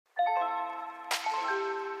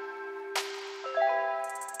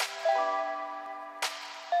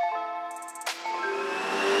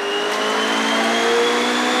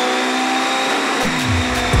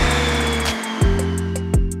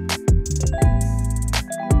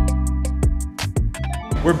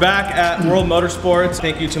We're back at World Motorsports.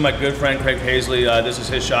 Thank you to my good friend Craig Paisley. This is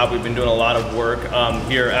his shop. We've been doing a lot of work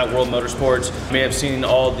here at World Motorsports. You may have seen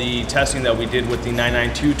all the testing that we did with the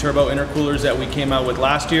 992 turbo intercoolers that we came out with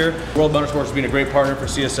last year. World Motorsports has been a great partner for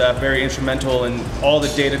CSF, very instrumental in all the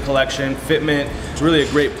data collection, fitment. It's really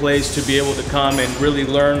a great place to be able to come and really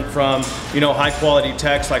learn from, high quality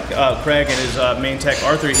techs like Craig and his main tech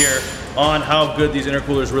Arthur here on how good these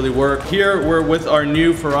intercoolers really work. Here we're with our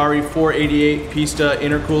new Ferrari 488 Pista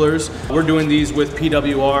intercoolers. We're doing these with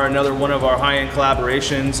PWR, another one of our high-end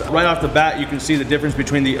collaborations. Right off the bat, you can see the difference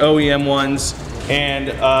between the OEM ones and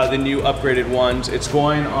the new upgraded ones. It's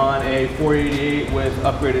going on a 488 with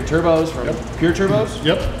upgraded turbos from Pure Turbos.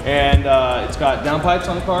 Yep. And it's got downpipes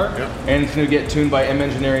on the car. Yep. And it's going to get tuned by M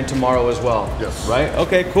Engineering tomorrow as well. Yes. Right?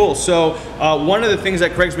 Okay, cool. So one of the things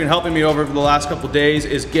that Craig's been helping me over the last couple of days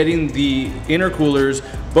is getting the intercoolers,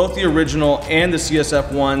 both the original and the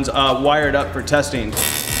CSF ones, wired up for testing.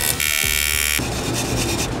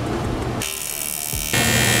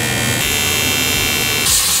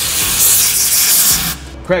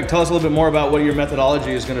 Craig, tell us a little bit more about what your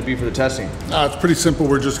methodology is going to be for the testing. It's pretty simple.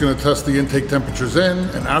 We're just going to test the intake temperatures in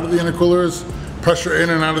and out of the intercoolers, pressure in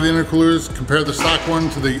and out of the intercoolers, compare the stock one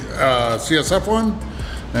to the CSF one,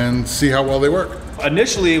 and see how well they work.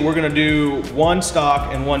 Initially, we're going to do one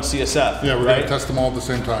stock and one CSF. Yeah, we're right? going to test them all at the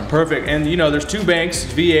same time. Perfect. And there's two banks,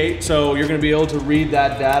 V8, so you're going to be able to read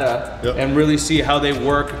that data and really see how they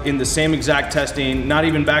work in the same exact testing, not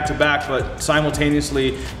even back to back, but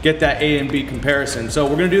simultaneously get that A and B comparison. So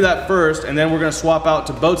we're going to do that first, and then we're going to swap out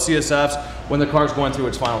to both CSFs when the car's going through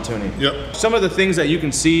its final tuning. Yep. Some of the things that you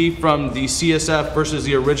can see from the CSF versus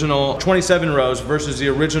the original 27 rows versus the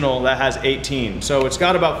original that has 18. So it's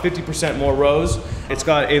got about 50% more rows. It's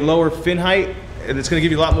got a lower fin height, and it's gonna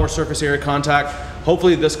give you a lot more surface area contact.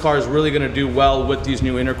 Hopefully this car is really gonna do well with these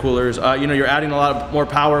new intercoolers. You're adding a lot more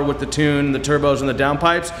power with the tune, the turbos, and the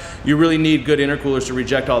downpipes. You really need good intercoolers to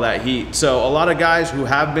reject all that heat. So a lot of guys who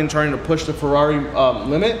have been trying to push the Ferrari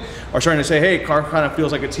limit are starting to say, hey, car kind of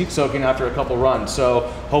feels like it's heat soaking after a couple runs. So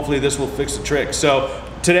hopefully this will fix the trick. So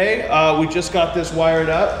today, we just got this wired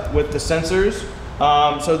up with the sensors.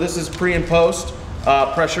 So this is pre and post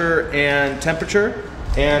pressure and temperature.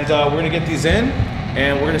 And we're gonna get these in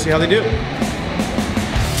and we're gonna see how they do.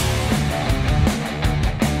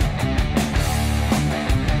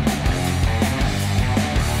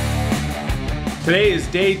 Today is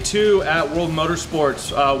day 2 at World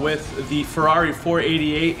Motorsports with the Ferrari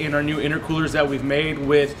 488 and our new intercoolers that we've made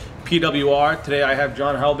with PWR. Today I have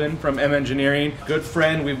John Helbin from M Engineering, good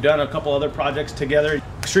friend. We've done a couple other projects together.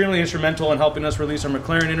 Extremely instrumental in helping us release our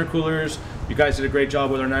McLaren intercoolers. You guys did a great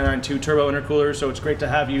job with our 992 turbo intercoolers, so it's great to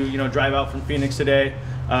have you, drive out from Phoenix today.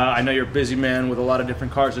 I know you're a busy man with a lot of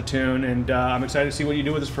different cars to tune, and I'm excited to see what you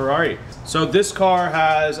do with this Ferrari. So this car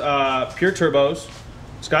has pure turbos.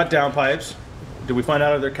 It's got downpipes. Did we find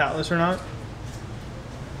out if they're catless or not?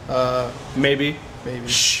 Maybe.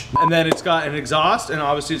 Shh. And then it's got an exhaust, and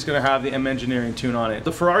obviously it's going to have the M Engineering tune on it.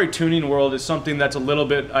 The Ferrari tuning world is something that's a little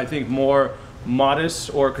bit, I think, more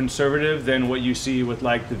modest or conservative than what you see with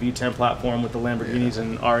like the V10 platform with the Lamborghinis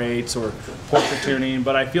and R8s or Porsche tuning,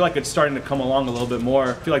 but I feel like it's starting to come along a little bit more.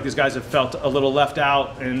 I feel like these guys have felt a little left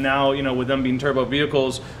out, and now, with them being turbo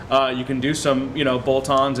vehicles, you can do some,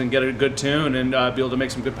 bolt-ons and get a good tune and be able to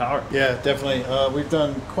make some good power. Yeah, definitely. We've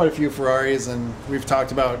done quite a few Ferraris, and we've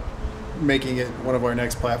talked about making it one of our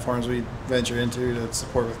next platforms we venture into to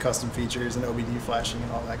support with custom features and OBD flashing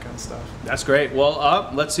and all that kind of stuff. That's great.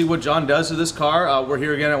 Well, let's see what John does to this car. We're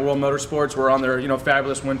here again at World Motorsports. We're on their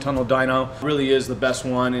fabulous wind tunnel dyno. Really is the best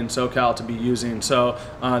one in SoCal to be using. So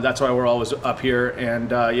that's why we're always up here.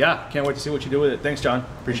 And yeah, can't wait to see what you do with it. Thanks, John.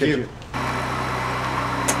 Appreciate you.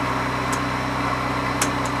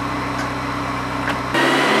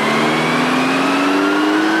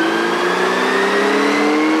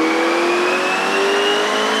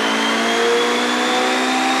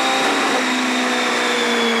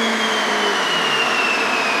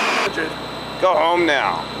 Go home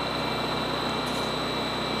now.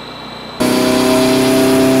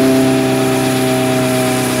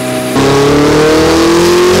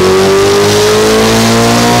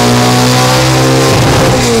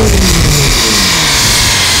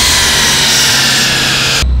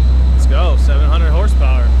 Let's go, 700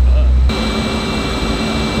 horsepower.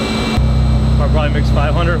 Car probably makes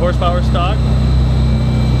 500 horsepower stock.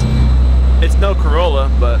 It's no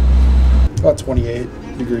Corolla, but About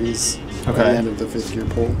 28 degrees at the end of the 5th gear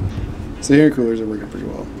pull. So the intercoolers are working pretty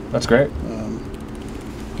well. That's great.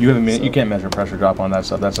 You haven't you can't measure pressure drop on that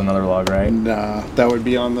stuff. That's another log, right? Nah, that would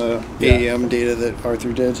be on the AEM data that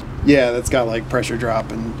Arthur did. Yeah, that's got like pressure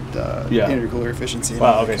drop and intercooler efficiency. And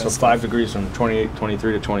wow. Okay, so 5 degrees from 23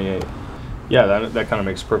 to 28. Yeah, that kind of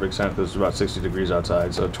makes perfect sense. This is about 60 degrees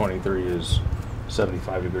outside, so 23 is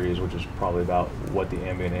 75 degrees, which is probably about what the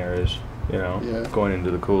ambient air is. You know, going into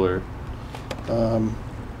the cooler.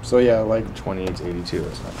 So yeah, like 28 to 82.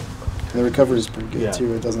 That's not good. The recovery is pretty good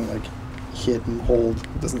too. It doesn't like hit and hold.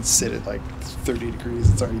 It doesn't sit at like 30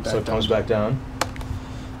 degrees. It's already back down. So it comes back down?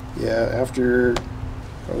 Yeah, after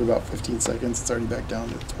probably about 15 seconds, it's already back down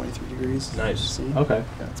to 23 degrees. Nice. See? Okay.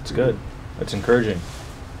 Yeah, it's good. That's encouraging.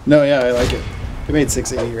 No, yeah, I like it. It made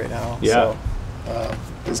 680 right now. Yeah. So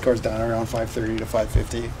this car's down around 530 to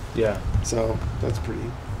 550. Yeah. So that's a pretty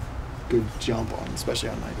good jump on, especially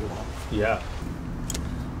on 91. Yeah.